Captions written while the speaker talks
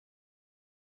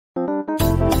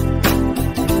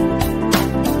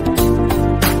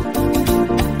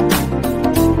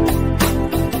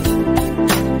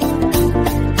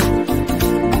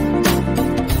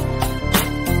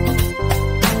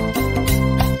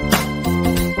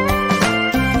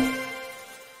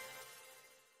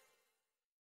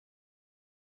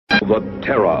The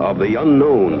terror of the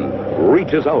unknown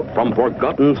reaches out from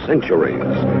forgotten centuries,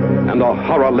 and a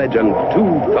horror legend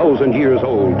 2,000 years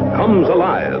old comes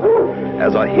alive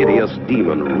as a hideous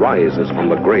demon rises from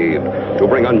the grave to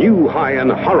bring a new high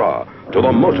in horror to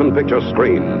the motion picture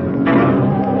screen.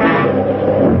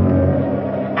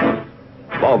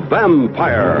 The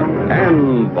Vampire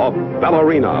and the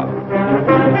Ballerina.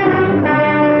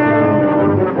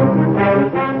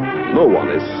 No one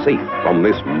is safe from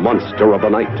this monster of the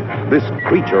night, this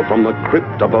creature from the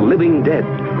crypt of the living dead,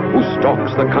 who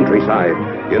stalks the countryside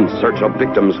in search of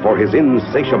victims for his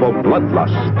insatiable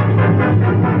bloodlust.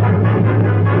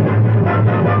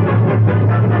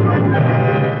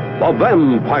 The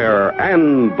Vampire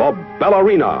and the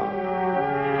Ballerina.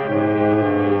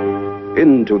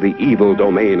 Into the evil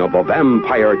domain of the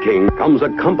Vampire King comes a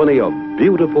company of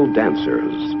beautiful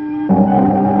dancers.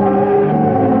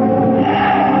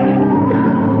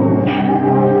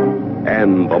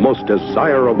 And the most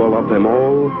desirable of them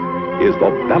all is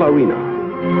the ballerina.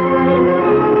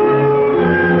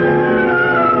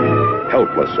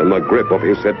 Helpless in the grip of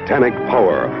his satanic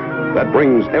power that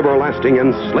brings everlasting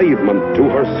enslavement to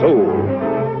her soul.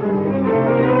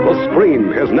 The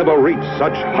screen has never reached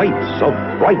such heights of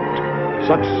fright,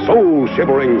 such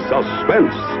soul-shivering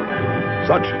suspense,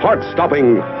 such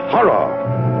heart-stopping horror.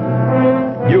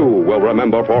 You will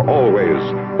remember for always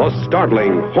the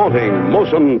startling, haunting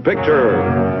motion picture,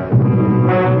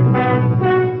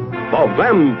 The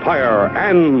Vampire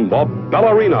and the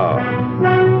Ballerina.